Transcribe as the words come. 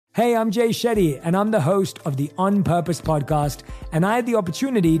Hey, I'm Jay Shetty, and I'm the host of the On Purpose podcast, and I had the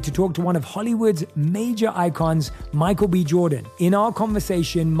opportunity to talk to one of Hollywood's major icons, Michael B. Jordan. In our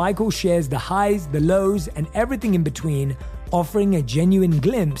conversation, Michael shares the highs, the lows, and everything in between, offering a genuine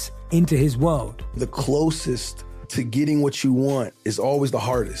glimpse into his world. The closest to getting what you want is always the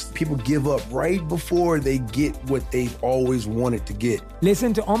hardest. People give up right before they get what they've always wanted to get.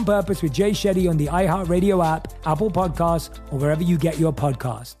 Listen to On Purpose with Jay Shetty on the iHeartRadio app, Apple Podcasts, or wherever you get your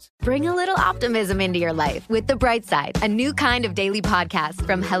podcasts. Bring a little optimism into your life with The Bright Side, a new kind of daily podcast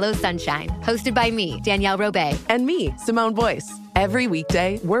from Hello Sunshine, hosted by me, Danielle Robay. And me, Simone Boyce. Every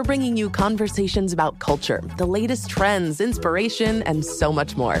weekday, we're bringing you conversations about culture, the latest trends, inspiration, and so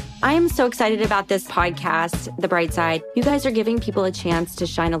much more. I am so excited about this podcast, The Bright Side. You guys are giving people a chance to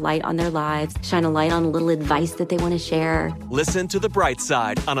shine a light on their lives, shine a light on a little advice that they want to share. Listen to The Bright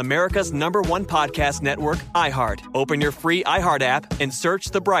Side on America's #1 podcast network, iHeart. Open your free iHeart app and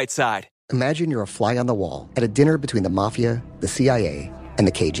search The Bright Side. Imagine you're a fly on the wall at a dinner between the mafia, the CIA, and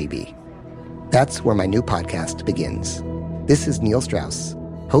the KGB. That's where my new podcast begins. This is Neil Strauss,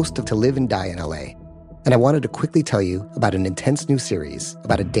 host of To Live and Die in LA, and I wanted to quickly tell you about an intense new series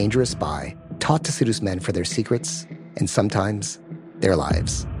about a dangerous spy taught to seduce men for their secrets and sometimes their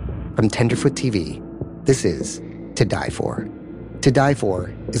lives. From Tenderfoot TV, this is To Die For. To Die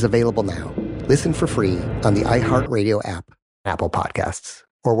For is available now. Listen for free on the iHeartRadio app, Apple Podcasts,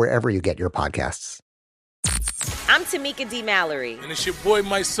 or wherever you get your podcasts. I'm Tamika D. Mallory. And it's your boy,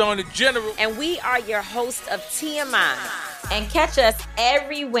 my son, the General. And we are your hosts of TMI. And catch us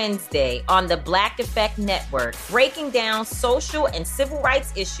every Wednesday on the Black Effect Network, breaking down social and civil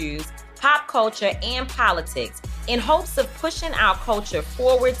rights issues, pop culture, and politics in hopes of pushing our culture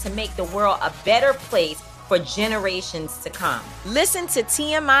forward to make the world a better place for generations to come. Listen to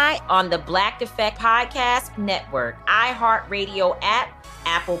TMI on the Black Effect Podcast Network, iHeartRadio app,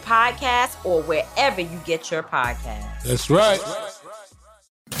 Apple Podcasts, or wherever you get your podcasts. That's right.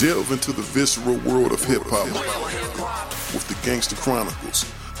 Delve into the visceral world of hip-hop with the Gangster Chronicles,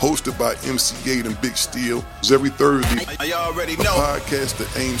 hosted by MC Gate and Big Steel. Every Thursday, a podcast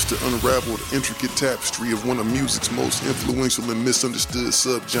that aims to unravel the intricate tapestry of one of music's most influential and misunderstood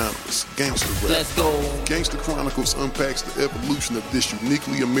subgenres, gangster rap. Let's go. Gangster Chronicles unpacks the evolution of this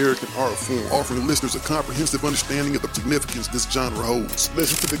uniquely American art form, offering listeners a comprehensive understanding of the significance this genre holds.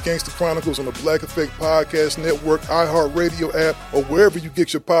 Listen to the Gangster Chronicles on the Black Effect Podcast Network, iHeartRadio app, or wherever you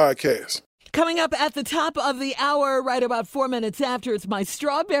get your podcasts. Coming up at the top of the hour, right about 4 minutes after, it's my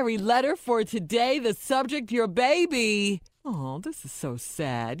strawberry letter for today. The subject, your baby. Oh, this is so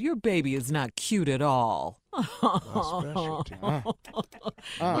sad. Your baby is not cute at all. Your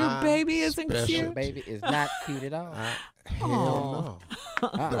baby isn't cute. Your baby is not cute at all. Hell no.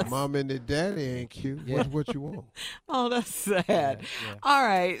 The mom and the daddy ain't cute. Yeah. What you want? Oh, that's sad. Yeah. All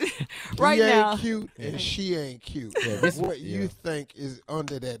right. Right Right he now. ain't cute and she ain't cute. Yeah, What you think is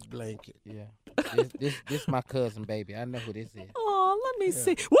under that blanket? Yeah. This my cousin, baby. I know who this is. Oh, let me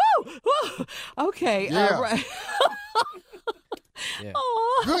see. Woo! Woo! Okay. Yeah. Right. Yeah.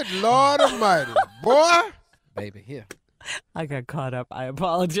 Aw. Good Lord Almighty, boy. Baby, here. I got caught up. I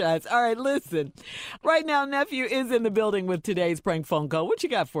apologize. All right, listen. Right now, nephew is in the building with today's prank phone call. What you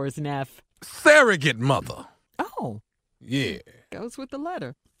got for us, Neff? Surrogate mother. Oh, Yeah. goes with the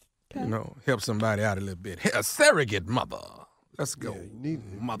letter. Okay. You know, help somebody out a little bit. A surrogate mother. Let's go. Yeah, you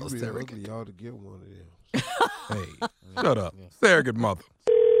need Mother you really surrogate. ugly, you ought to get one of them. Hey, shut up. Surrogate mother.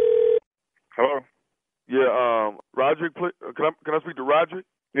 Hello. Yeah, Roderick. Can I speak to Roderick?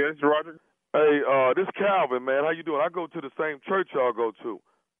 Yeah, this is Roderick. Hey, this is Calvin, man. How you doing? I go to the same church y'all go to.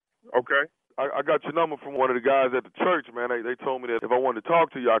 Okay. I got your number from one of the guys at the church, man. They told me that if I wanted to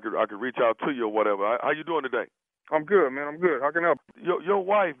talk to you, I could reach out to you or whatever. How you doing today? I'm good, man. I'm good. How can I help? Your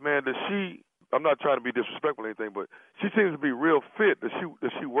wife, man. Does she? I'm not trying to be disrespectful or anything, but she seems to be real fit. Does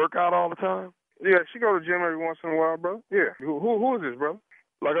she work out all the time? Yeah, she go to the gym every once in a while, bro. Yeah. Who is this, bro?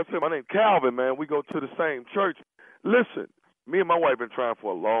 Like I said, my name's Calvin, man. We go to the same church. Listen, me and my wife been trying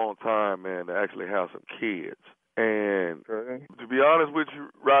for a long time, man, to actually have some kids. And to be honest with you,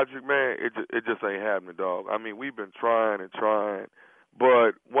 Roger, man, it just ain't happening, dog. I mean, we've been trying and trying.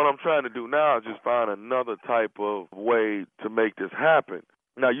 But what I'm trying to do now is just find another type of way to make this happen.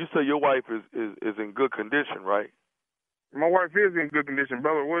 Now, you say your wife is in good condition, right? My wife is in good condition,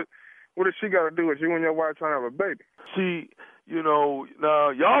 brother. What does she got to do with you and your wife trying to have a baby? She, now,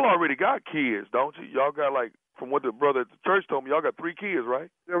 y'all already got kids, don't you? Y'all got, like, from what the brother at the church told me, y'all got 3 kids, right?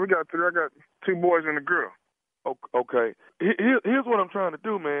 Yeah, we got 3. I got 2 boys and a girl. Okay. Here's what I'm trying to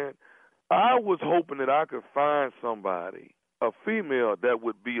do, man. I was hoping that I could find somebody, a female, that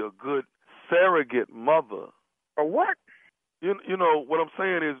would be a good surrogate mother. A what? you know what I'm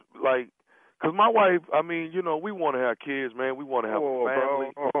saying is like, cause my wife, I mean, you know, we want to have kids, man. We want to have a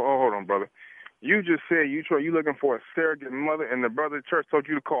family. Hold on, brother. You just said you looking for a surrogate mother, and the brother at church told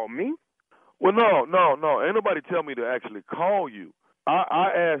you to call me? Well, no. Ain't nobody tell me to actually call you.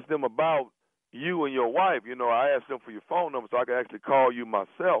 I asked them about you and your wife. You know, I asked them for your phone number so I could actually call you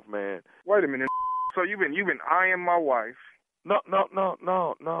myself, man. Wait a minute. So you've been eyeing my wife? No.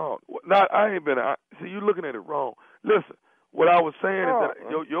 I ain't been. See, you looking at it wrong. Listen, what I was saying is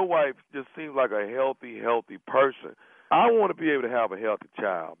that your wife just seems like a healthy person. I want to be able to have a healthy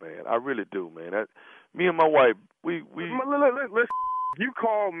child, man. I really do, man. Me and my wife, we. Listen, you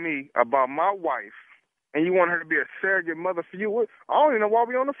called me about my wife, and you want her to be a surrogate mother for you. I don't even know why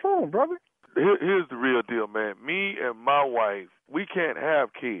we on the phone, brother. Here's the real deal, man. Me and my wife, we can't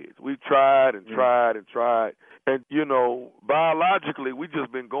have kids. We tried and tried and tried. And, you know, biologically, we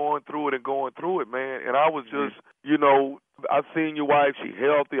just been going through it, man. And I was just, you know, I seen your wife. She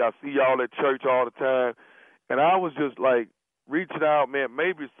healthy. I see y'all at church all the time. And I was just, like, reaching out, man,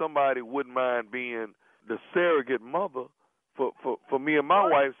 maybe somebody wouldn't mind being the surrogate mother for me and my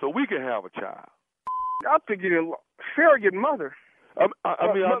wife so we can have a child. I'm thinking surrogate mother. Hold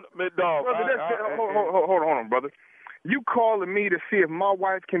on, brother. You calling me to see if my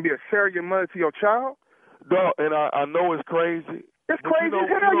wife can be a surrogate mother to your child? Dog, and I know it's crazy. It's crazy as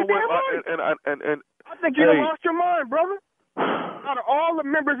hell. You damn right. And I think you done lost your mind, brother. Out of all the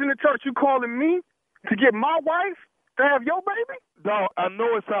members in the church, you calling me to get my wife to have your baby? Dog, I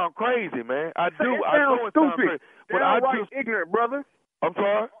know it sounds crazy, man. I know it sounds sounds crazy. But I just ignorant, brother. I'm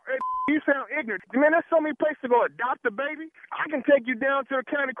sorry? You sound ignorant. Man, there's so many places to go adopt a baby. I can take you down to the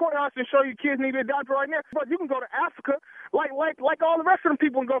county courthouse and show you kids need to be adopted right now. But you can go to Africa like all the rest of them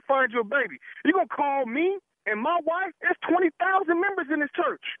people and go find you a baby. You going to call me and my wife? There's 20,000 members in this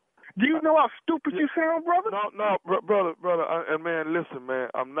church. Do you know how stupid you sound, brother? No, brother. And, man, listen, man,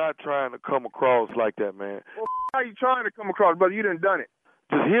 I'm not trying to come across like that, man. Well, how you trying to come across, brother? You done it.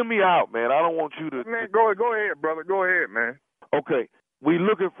 Just hear me out, man. I don't want you to... Man, go ahead, brother. Go ahead, man. Okay. We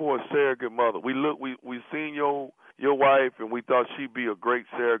looking for a surrogate mother. We seen your wife, and we thought she'd be a great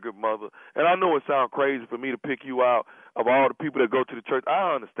surrogate mother. And I know it sounds crazy for me to pick you out of all the people that go to the church.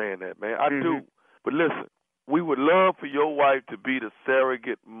 I understand that, man. I do. But listen, we would love for your wife to be the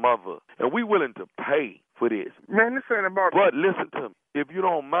surrogate mother, and we willing to pay for this. Man, this ain't about... But listen to me. If you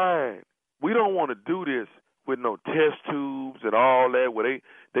don't mind, we don't want to do this with no test tubes and all that, where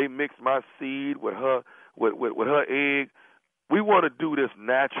they mix my seed with her egg. We want to do this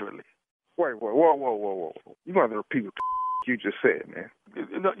naturally. Whoa. You got to repeat what you just said, man.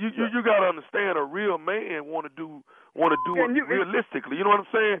 You got to understand, a real man want to do it realistically. You know what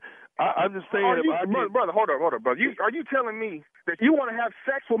I'm saying? I'm just saying. Brother, hold on, brother. Are you telling me that you want to have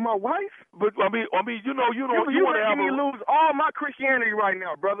sex with my wife? But I mean, you want to have me lose all my Christianity right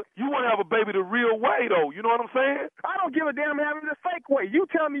now, brother. You want to have a baby the real way, though. You know what I'm saying? I don't give a damn having the fake way. You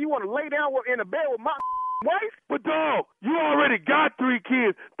telling me you want to lay down in a bed with my wife? But dog, you already got 3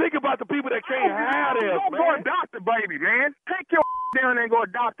 kids. Think about the people that can't have theirs, man. Go adopt a baby, man. Take your down there and go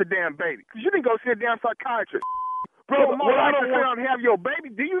adopt a damn baby. Because you didn't go see a damn psychiatrist. Bro, what I don't want to have your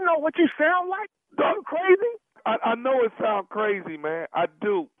baby. Do you know what you sound like? Are you crazy? I know it sounds crazy, man. I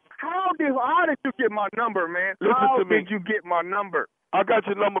do. How did you get my number, man? Listen to me. How did you get my number? I got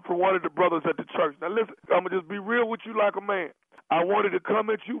your number from one of the brothers at the church. Now listen, I'm going to just be real with you like a man. I wanted to come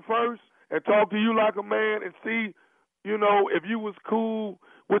at you first and talk to you like a man and see, you know, if you was cool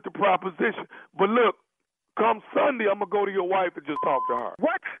with the proposition. But look, come Sunday, I'm going to go to your wife and just talk to her.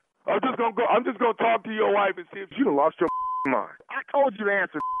 What? I'm just gonna talk to your wife and see if you done lost your mind. I told you the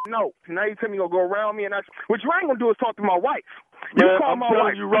answer. No. Now you tell me you're going to go around me and what you ain't going to do is talk to my wife. You call my wife.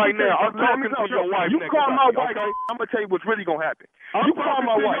 I'm telling you right now. I'm talking to your wife. You call my wife. Okay? I'm going to tell you what's really going to happen. You call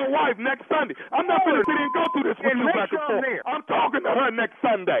my wife. Your wife next Sunday. I'm not going to sit and go through this with you back and forth. I'm talking to her next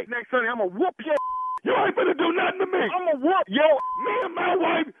Sunday. Next Sunday, I'm going to whoop your You ain't finna do nothing to me. I'm going to whoop yo. Me and my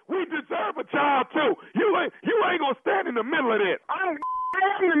wife, we deserve a child too. You ain't going to stand in the middle of this. I'm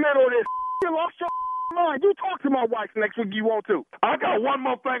in the middle of this. You lost your mind. You talk to my wife next week you want to. I got one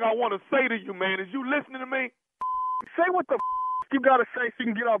more thing I want to say to you, man. Is you listening to me? Say what the you got to say so you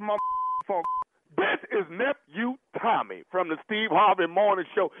can get off my phone. This is Nephew Tommy from the Steve Harvey Morning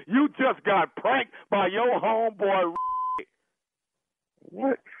Show. You just got pranked by your homeboy.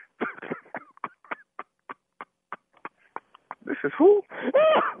 What? This is who?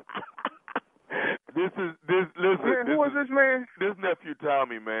 Listen. Man, who is this man? This Nephew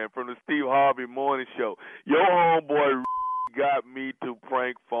Tommy, man, from the Steve Harvey Morning Show. Your homeboy got me to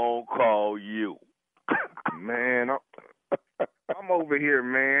prank phone call you. Man, I'm over here,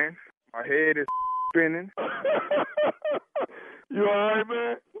 man. My head is spinning. You all right,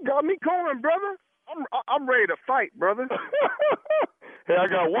 man? Got me going, brother. I'm ready to fight, brother. Hey, I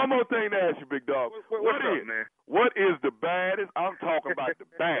got one more thing to ask you, big dog. What's up, man? What is the baddest, I'm talking about the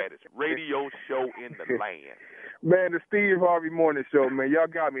baddest radio show in the land? Man, the Steve Harvey Morning Show, man. Y'all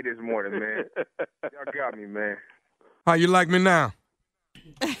got me this morning, man. Y'all got me, man. How you like me now?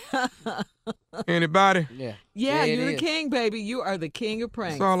 Anybody? Yeah, you're the king, baby. You are the king of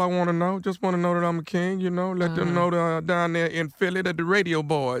pranks. That's all I want to know. Just want to know that I'm a king, you know. Let them know down there in Philly that the Radio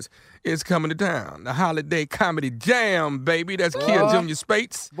Boys is coming to town. The Holiday Comedy Jam, baby. That's Kia Junior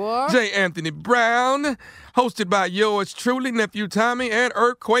Spates, J. Anthony Brown, hosted by yours truly, Nephew Tommy, and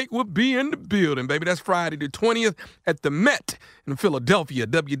Earthquake will be in the building, baby. That's Friday the 20th at the Met in Philadelphia,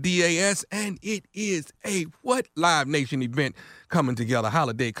 WDAS, and it is a Live Nation event coming together.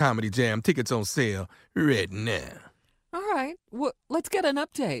 Holiday Comedy Jam. Tickets on sale right now. All right. Well, let's get an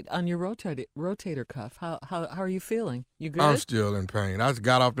update on your rotator cuff. How are you feeling? You good? I'm still in pain. I just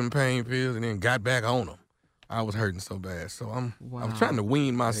got off them pain pills and then got back on them. I was hurting so bad. So I'm trying to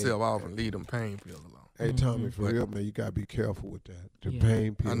wean myself off and leave them pain pills alone. Hey, Tommy, for real, man, you got to be careful with that. The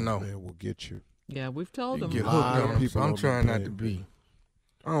pain pills, man, will get you. Yeah, we've told them. Get hooked on them, so I'm trying not to be.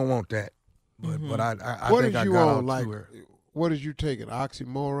 I don't want that. But I think I got off too early. What did you take, an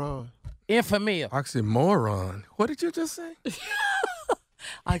oxymoron? Infamil. Oxymoron. What did you just say?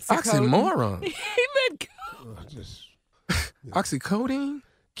 Oxymoron. He meant oxycodone?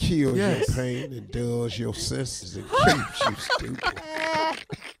 Kills your pain and dulls your senses and keeps you stupid.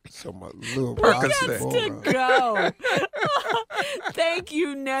 So my little to go. Thank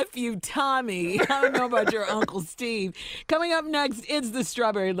you, Nephew Tommy. I don't know about your Uncle Steve. Coming up next, it's the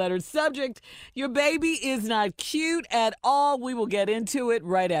Strawberry Letter. Subject, your baby is not cute at all. We will get into it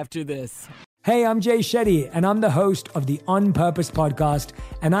right after this. Hey, I'm Jay Shetty, and I'm the host of the On Purpose podcast,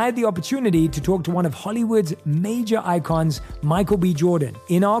 and I had the opportunity to talk to one of Hollywood's major icons, Michael B. Jordan.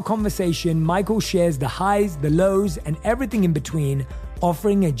 In our conversation, Michael shares the highs, the lows, and everything in between,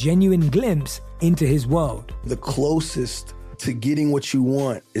 offering a genuine glimpse into his world. The closest to getting what you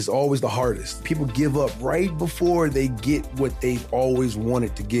want is always the hardest. People give up right before they get what they've always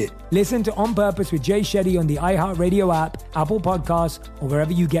wanted to get. Listen to On Purpose with Jay Shetty on the iHeartRadio app, Apple Podcasts, or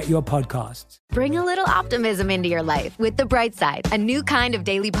wherever you get your podcasts. Bring a little optimism into your life with The Bright Side, a new kind of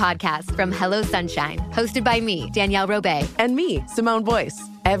daily podcast from Hello Sunshine, hosted by me, Danielle Robay. And me, Simone Boyce.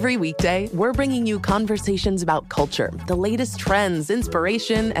 Every weekday, we're bringing you conversations about culture, the latest trends,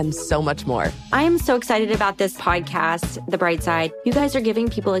 inspiration, and so much more. I am so excited about this podcast, The Bright Side. You guys are giving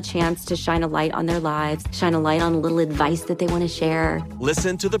people a chance to shine a light on their lives, shine a light on a little advice that they want to share.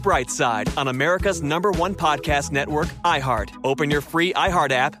 Listen to The Bright Side on America's #1 podcast network, iHeart. Open your free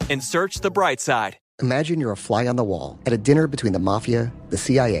iHeart app and search The Bright Side. Imagine you're a fly on the wall at a dinner between the mafia, the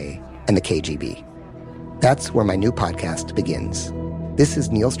CIA, and the KGB. That's where my new podcast begins. This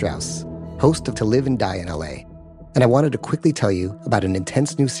is Neil Strauss, host of To Live and Die in LA, and I wanted to quickly tell you about an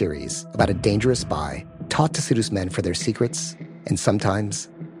intense new series about a dangerous spy taught to seduce men for their secrets and sometimes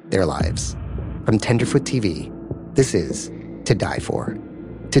their lives. From Tenderfoot TV, this is To Die For.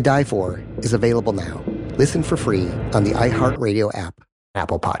 To Die For is available now. Listen for free on the iHeartRadio app,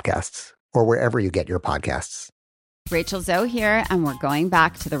 Apple Podcasts, or wherever you get your podcasts. Rachel Zoe here, and we're going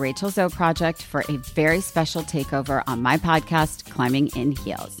back to the Rachel Zoe Project for a very special takeover on my podcast, Climbing in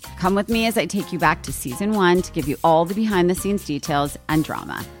Heels. Come with me as I take you back to season 1 to give you all the behind-the-scenes details and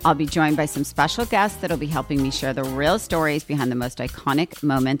drama. I'll be joined by some special guests that'll be helping me share the real stories behind the most iconic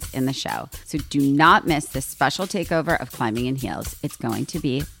moments in the show. So do not miss this special takeover of Climbing in Heels. It's going to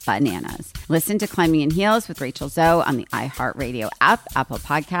be bananas. Listen to Climbing in Heels with Rachel Zoe on the iHeartRadio app, Apple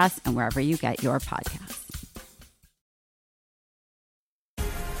Podcasts, and wherever you get your podcasts.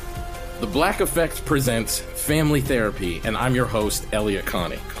 The Black Effect presents Family Therapy, and I'm your host, Elliot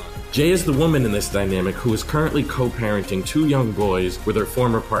Connie. Jay is the woman in this dynamic who is currently co-parenting 2 young boys with her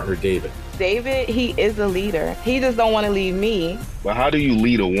former partner, David. David, he is a leader. He just don't want to leave me. But how do you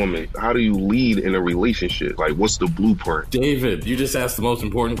lead a woman? How do you lead in a relationship? Like, what's the blueprint? David, you just asked the most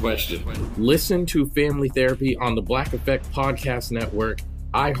important question. Listen to Family Therapy on the Black Effect Podcast Network,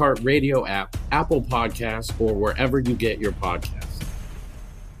 iHeartRadio app, Apple Podcasts, or wherever you get your podcasts.